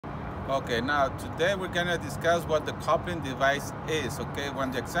Okay, now today we're gonna discuss what the coupling device is. Okay, when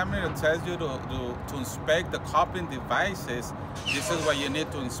the examiner tells you to inspect the coupling devices, this is what you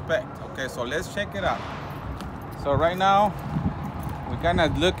need to inspect. Okay, so let's check it out. So right now we're gonna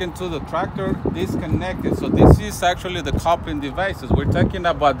look into the tractor disconnected. So this is actually the coupling devices. We're talking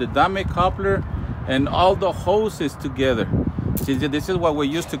about the dummy coupler and all the hoses together. See, this is what we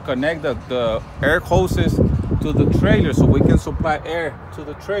use to connect the air hoses to the trailer so we can supply air to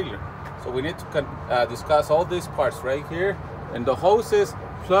the trailer. So we need to discuss all these parts right here and the hoses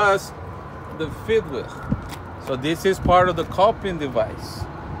plus the feed wheel. So this is part of the coupling device.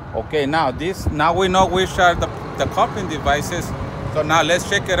 Okay, now we know which are the coupling devices. So now let's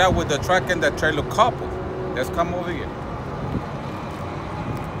check it out with the truck and the trailer couple. Let's come over here.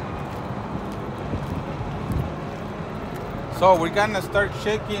 So we're gonna start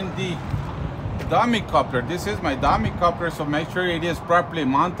checking the dummy coupler. This is my dummy coupler, so make sure it is properly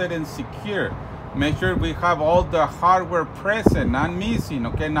mounted and secure. Make sure we have all the hardware present, not missing,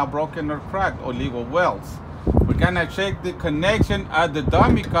 okay, not broken or cracked or illegal welds. We're gonna check the connection at the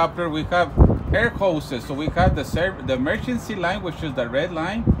dummy coupler. We have air hoses, so we have the emergency line, which is the red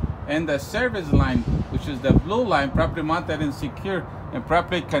line, and the service line, which is the blue line, properly mounted and secure and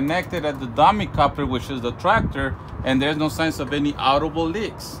properly connected at the dummy coupler, which is the tractor, and there's no signs of any audible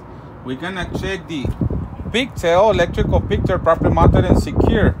leaks. We're gonna check the pigtail, electrical pigtail, properly mounted and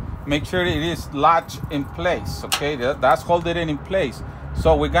secure. Make sure it is latched in place, okay? That's holding it in place.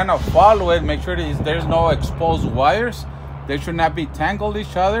 So we're gonna follow it, make sure there's no exposed wires. They should not be tangled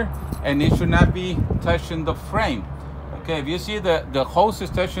each other, and it should not be touching the frame. Okay, if you see the hose is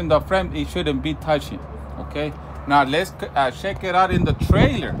touching the frame, it shouldn't be touching, okay? Now let's check it out in the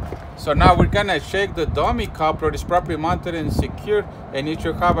trailer. So now we're gonna check the dummy coupler. It's properly mounted and secure, and it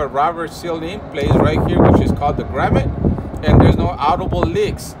should have a rubber seal in place right here, which is called the grommet, and there's no audible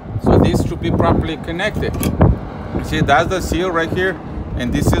leaks. So this should be properly connected. You see, that's the seal right here,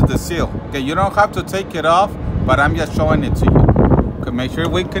 and this is the seal. Okay, you don't have to take it off, but I'm just showing it to you. Okay, make sure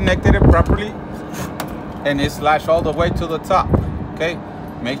we connected it properly, and it's lashed all the way to the top. Okay,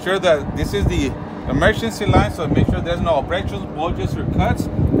 make sure that this is the emergency line, so make sure there's no abrasions, bulges, or cuts,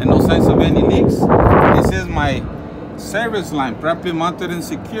 and no signs of any leaks. This is my service line, properly mounted and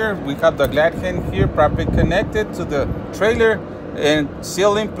secure. We have the glad hand here, properly connected to the trailer and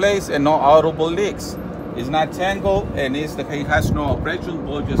sealed in place, and no audible leaks. It's not tangled, and it has no abrasions,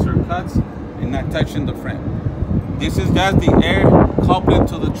 bulges, or cuts, and not touching the frame. This is just the air coupling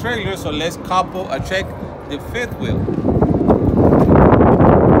to the trailer, so let's check the feed wheel.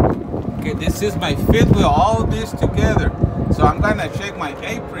 Okay, this is my feed wheel, all this together. So I'm gonna check my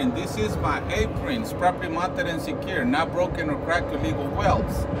apron. This is my apron. It's properly mounted and secure, not broken or cracked or illegal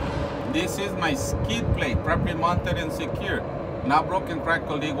welds. This is my skid plate, properly mounted and secure, not broken, cracked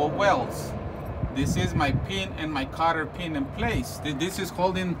or illegal welds. This is my pin and my cotter pin in place. This is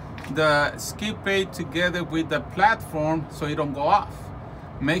holding the skid plate together with the platform so it don't go off.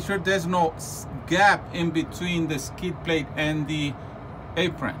 Make sure there's no gap in between the skid plate and the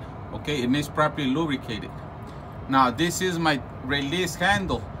apron. Okay, it needs properly lubricated. Now this is my release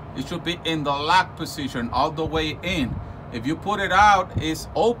handle. It should be in the lock position all the way in. If you put it out, it's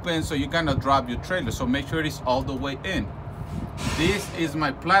open, so you're gonna drop your trailer. So make sure it's all the way in. This is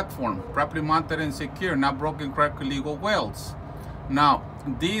my platform, properly mounted and secure, not broken, cracked, illegal welds. Now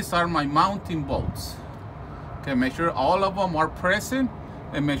these are my mounting bolts. Okay, make sure all of them are present,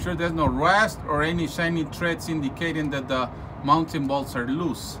 and make sure there's no rust or any shiny threads indicating that the mounting bolts are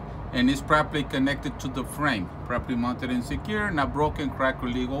loose, and it's properly connected to the frame, properly mounted and secure, not broken, cracked, or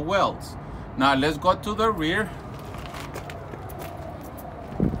illegal welds. Now let's go to the rear.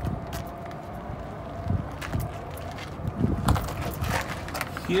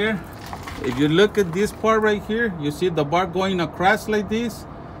 Here, if you look at this part right here, you see the bar going across like this.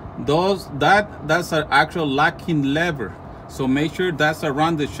 That's an actual locking lever. So make sure that's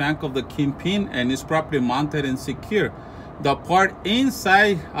around the shank of the kingpin and it's properly mounted and secure. The part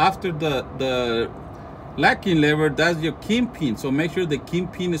inside after the locking lever, that's your kingpin. So make sure the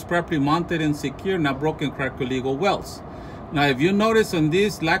kingpin is properly mounted and secure, not broken, cracked, or illegal welds. Now, if you notice on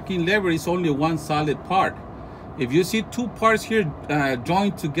this locking lever, it's only one solid part. If you see two parts here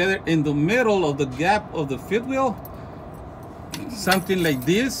joined together in the middle of the gap of the feed wheel, something like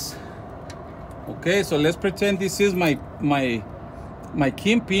this. Okay, so let's pretend this is my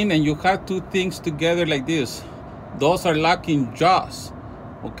kingpin, and you have two things together like this. Those are locking jaws.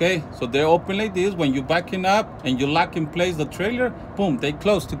 Okay, so they're open like this. When you're backing up and you lock in place the trailer, boom, they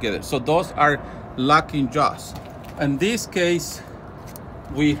close together. So those are locking jaws. In this case,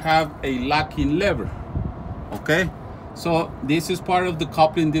 we have a locking lever. Okay, So this is part of the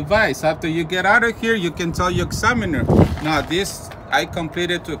coupling device. After you get out of here, you can tell your examiner, now this I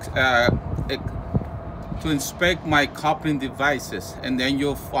completed to inspect my coupling devices, and then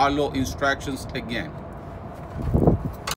you'll follow instructions again.